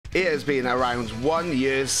It has been around 1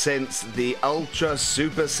 year since the Ultra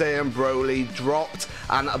Super Saiyan Broly dropped,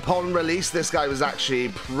 and upon release this guy was actually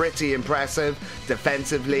pretty impressive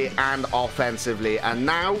defensively and offensively, and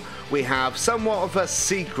now we have somewhat of a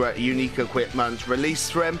secret unique equipment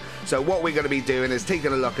released for him. So what we're going to be doing is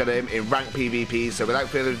taking a look at him in ranked PvP, so without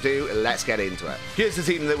further ado, let's get into it. Here's the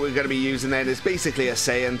team that we're going to be using then. It's basically a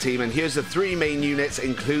Saiyan team, and here's the 3 main units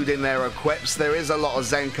including their equips. There is a lot of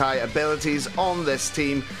Zenkai abilities on this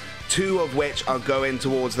team, 2 of which are going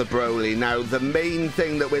towards the Broly. Now, the main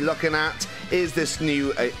thing that we're looking at is this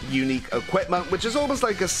new unique equipment, which is almost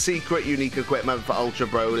like a secret unique equipment for Ultra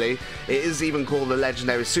Broly. It is even called the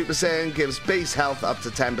Legendary Super Saiyan, gives base health up to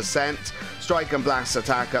 10%, strike and blast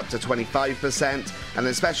attack up to 25%, and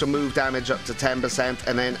then special move damage up to 10%,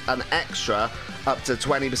 and then an extra up to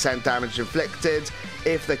 20% damage inflicted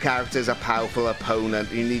if the character is a powerful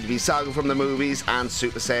opponent. You need to be Saga from the movies and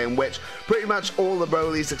Super Saiyan, which pretty much all the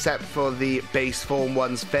Brolys except for the base form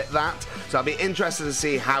ones fit that. So I'll be interested to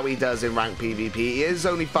see how he does in ranked PvP. He is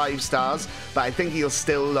only 5 stars, but I think he'll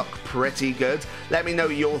still look pretty good. Let me know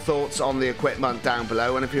your thoughts on the equipment down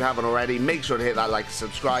below, and if you haven't already, make sure to hit that like and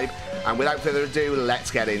subscribe. And without further ado, let's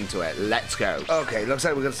get into it. Let's go. Okay, looks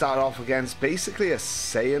like we're going to start off against basically a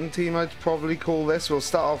Saiyan team, I'd probably call this. We'll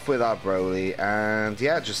start off with our Broly, and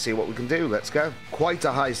yeah, just see what we can do. Let's go. Quite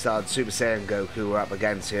a high-starred Super Saiyan Goku we're up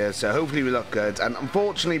against here, so hopefully we look good. And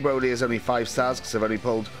unfortunately, Broly is only 5 stars because I've only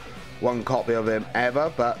pulled 1 copy of him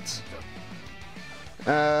ever, but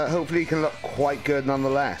hopefully he can look quite good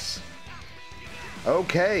nonetheless.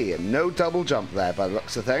 Okay, no double jump there by the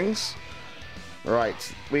looks of things.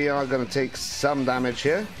 Right, we are going to take some damage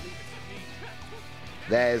here.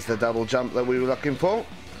 There's the double jump that we were looking for.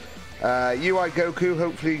 UI Goku,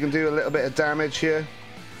 hopefully you can do a little bit of damage here.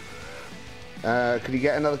 Can you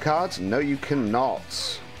get another card? No, you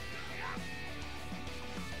cannot.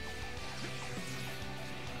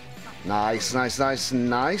 Nice, nice, nice,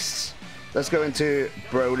 nice. Let's go into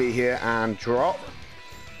Broly here and drop.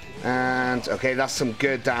 And, okay, that's some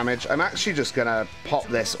good damage. I'm actually just going to pop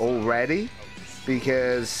this already,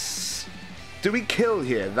 because do we kill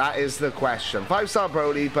here? That is the question. 5-star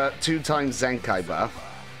Broly, but 2 times Zenkai buff.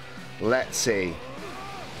 Let's see.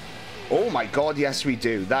 Oh my god, yes we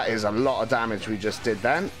do. That is a lot of damage we just did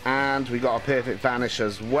then. And we got a perfect vanish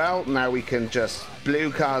as well. Now we can just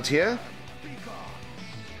blue card here.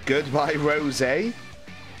 Goodbye, Rose.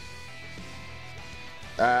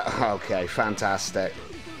 Okay, fantastic.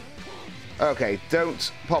 Okay,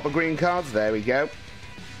 don't pop a green card. There we go.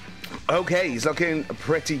 Okay, he's looking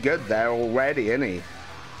pretty good there already, isn't he?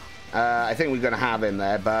 I think we're going to have him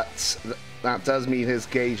there, but that does mean his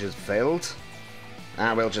gauge has failed.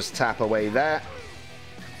 And we'll just tap away there.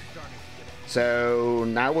 So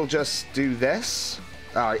now we'll just do this.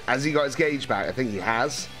 Has he got his gauge back? I think he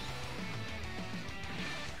has.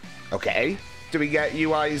 Okay. Do we get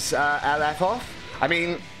UI's LF off? I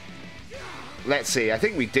mean, let's see. I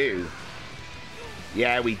think we do.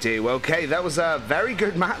 Yeah, we do. Okay, that was a very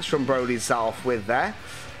good match from Broly to start off with there.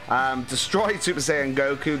 Destroyed Super Saiyan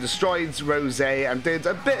Goku, destroyed Rose, and did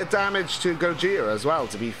a bit of damage to Gogeta as well,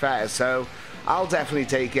 to be fair. So I'll definitely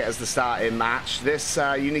take it as the starting match. This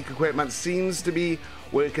unique equipment seems to be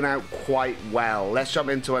working out quite well. Let's jump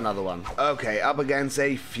into another one. Okay, up against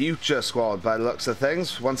a future squad by the looks of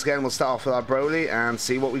things. Once again, we'll start off with our Broly and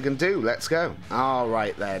see what we can do. Let's go.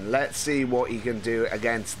 Alright then, let's see what he can do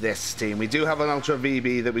against this team. We do have an Ultra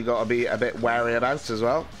VB that we got to be a bit wary about as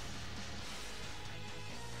well.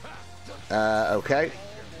 Okay.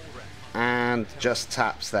 And just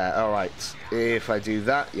taps there. Alright, if I do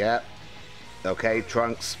that, yeah. Okay,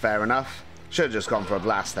 Trunks, fair enough. Should have just gone for a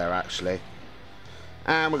blast there, actually.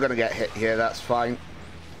 And we're going to get hit here, that's fine.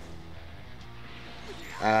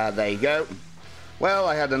 There you go. Well,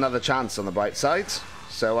 I had another chance on the bright side,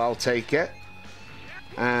 so I'll take it.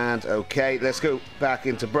 And, okay, let's go back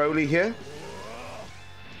into Broly here.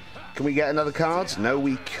 Can we get another card? No,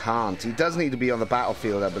 we can't. He does need to be on the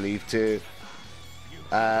battlefield, I believe, to...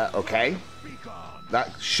 okay.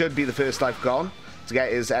 That should be the first life gone. To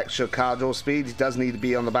get his extra card draw speed, he does need to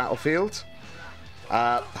be on the battlefield.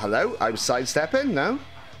 Hello? I'm sidestepping? No?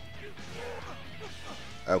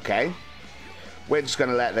 Okay. We're just going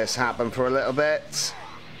to let this happen for a little bit.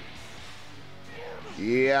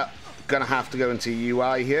 Yeah. Going to have to go into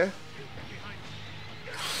UI here.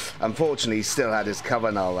 Unfortunately, he still had his cover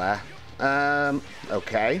null there.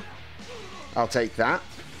 Okay. I'll take that.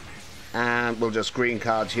 And we'll just green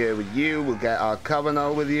card here with you. We'll get our cover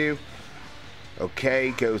null with you.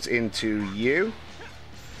 Okay, goes into you.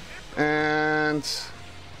 And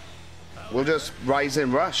we'll just rise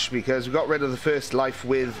and rush because we got rid of the first life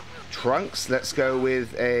with Trunks. Let's go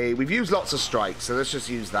with a... We've used lots of strikes, so let's just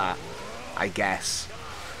use that, I guess.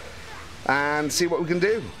 And see what we can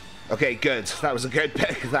do. Okay, good. That was a good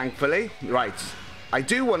pick, thankfully. Right. I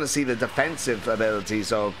do want to see the defensive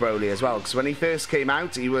abilities of Broly as well, because when he first came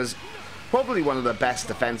out, he was probably one of the best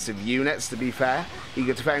defensive units, to be fair. He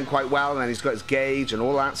could defend quite well, and then he's got his gauge and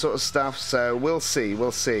all that sort of stuff, so we'll see,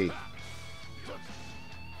 we'll see.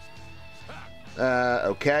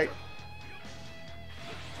 Okay.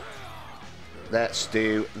 Let's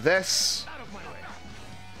do this.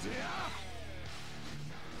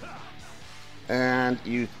 And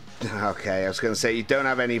you... Okay, I was going to say you don't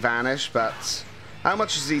have any Vanish, but... How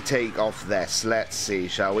much does he take off this? Let's see,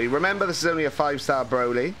 shall we? Remember, this is only a 5-star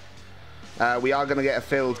Broly. We are going to get a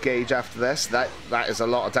filled gauge after this. That is a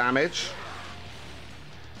lot of damage.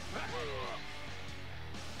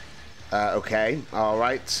 Okay,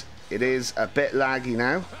 alright. It is a bit laggy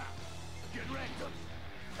now.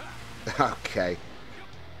 Okay.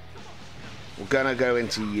 We're going to go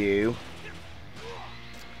into you.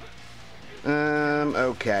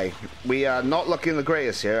 Okay. We are not looking the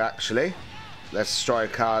greatest here, actually. Let's try a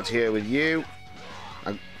card here with you.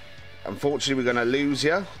 Unfortunately, we're going to lose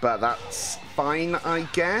you, but that's fine, I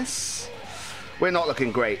guess. We're not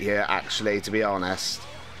looking great here, actually, to be honest.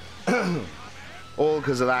 All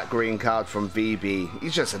because of that green card from VB.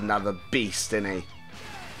 He's just another beast, isn't he?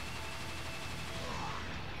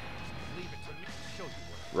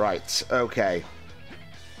 Right, okay.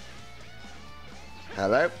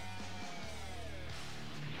 Hello?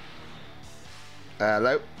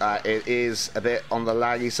 Hello. It is a bit on the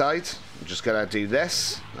laggy side. I'm just going to do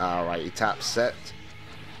this. Alright, he taps it.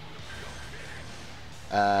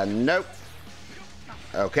 Nope.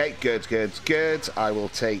 Okay, good, good, good. I will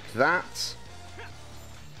take that.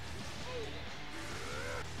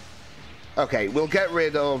 Okay, we'll get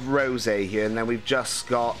rid of Rose here, and then we've just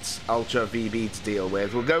got Ultra VB to deal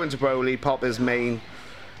with. We'll go into Broly, pop his main.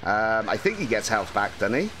 I think he gets health back,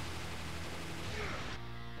 doesn't he?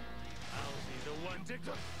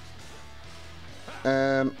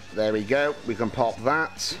 There we go. We can pop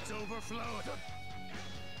that.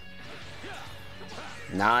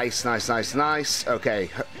 Nice, nice, nice, nice. Okay,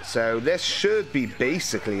 so this should be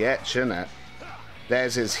basically it, shouldn't it?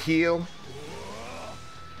 There's his heal.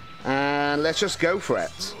 And let's just go for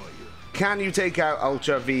it. Can you take out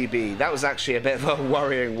Ultra VB? That was actually a bit of a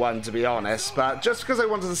worrying one, to be honest, but just because I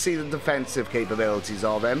wanted to see the defensive capabilities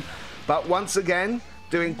of him. But once again,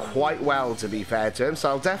 doing quite well, to be fair to him, so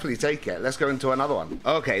I'll definitely take it. Let's go into another one.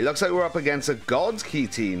 Okay, looks like we're up against a God's Key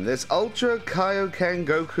team. There's Ultra Kaioken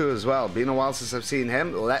Goku as well. Been a while since I've seen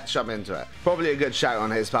him. Let's jump into it. Probably a good shout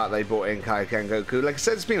on his part they brought in Kaioken Goku. Like I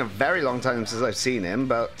said, it's been a very long time since I've seen him,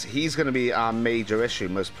 but he's going to be our major issue,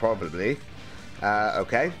 most probably.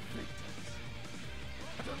 Okay.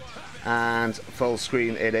 And full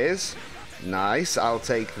screen it is. Nice, I'll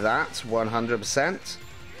take that, 100%.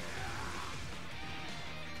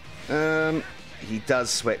 He does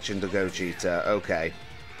switch into Gogeta. Okay.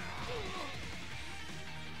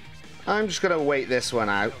 I'm just going to wait this one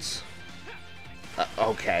out.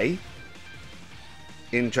 Okay.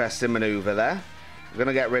 Interesting maneuver there. I'm going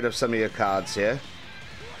to get rid of some of your cards here.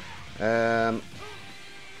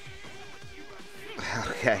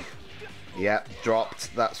 Okay. Yeah,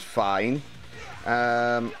 dropped. That's fine.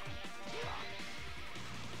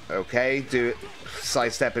 Okay, do it.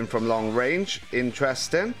 Sidestepping from long range.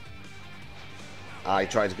 Interesting. I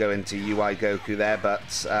tried to go into UI Goku there, but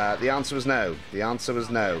the answer was no. The answer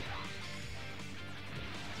was no.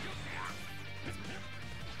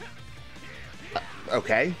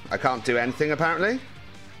 Okay, I can't do anything apparently.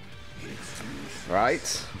 Right,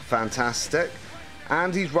 fantastic.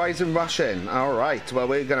 And he's Rising Russian. Alright, well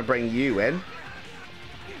we're going to bring you in.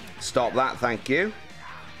 Stop that, thank you.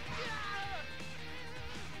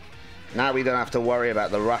 Now we don't have to worry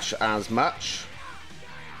about the rush as much.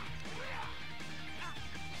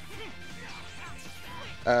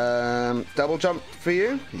 Double jump for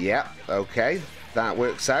you? Yeah, okay. That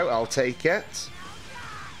works out. I'll take it.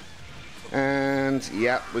 And,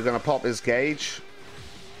 yeah, we're going to pop his gauge.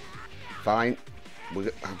 Fine. We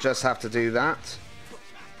just have to do that.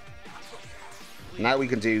 Now we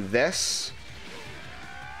can do this.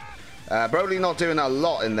 Broly not doing a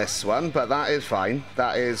lot in this one, but that is fine.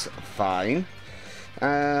 That is fine.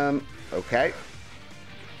 Okay.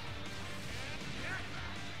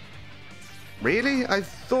 Really? I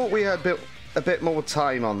thought we had a bit more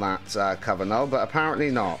time on that cover null, but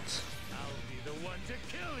apparently not.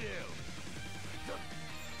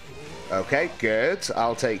 Okay, good.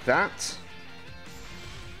 I'll take that.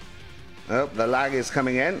 Oh, the lag is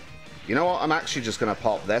coming in. You know what? I'm actually just going to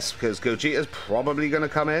pop this because Gogeta's probably going to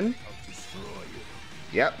come in.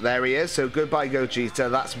 Yep, there he is. So goodbye,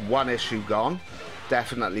 Gogeta. That's one issue gone.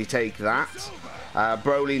 Definitely take that.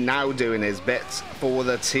 Broly now doing his bits for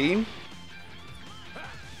the team.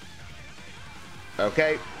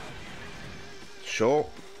 Okay. Sure.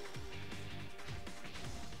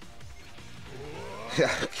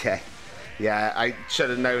 Okay. Yeah, I should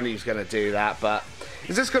have known he was going to do that, but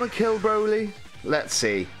is this going to kill Broly? Let's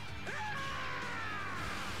see.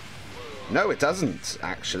 No, it doesn't,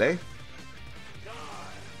 actually.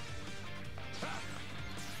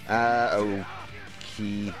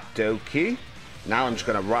 Okie dokie. Now I'm just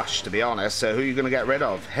going to rush, to be honest. So who are you going to get rid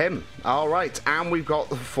of? Him. All right. And we've got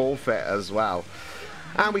the forfeit as well.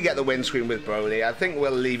 And we get the windscreen with Broly. I think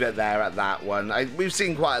we'll leave it there at that one. We've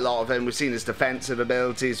seen quite a lot of him. We've seen his defensive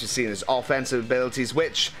abilities. We've seen his offensive abilities,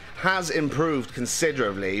 which has improved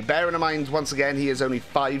considerably. Bearing in mind, once again, he is only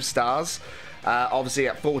 5 stars. Obviously,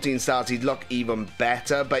 at 14 stars, he'd look even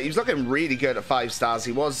better. But he was looking really good at 5 stars.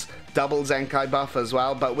 He was double Zenkai buff as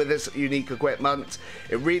well. But with this unique equipment,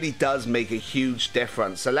 it really does make a huge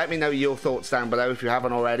difference. So let me know your thoughts down below if you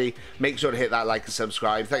haven't already. Make sure to hit that like and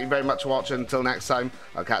subscribe. Thank you very much for watching. Until next time,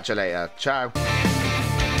 I'll catch you later. Ciao.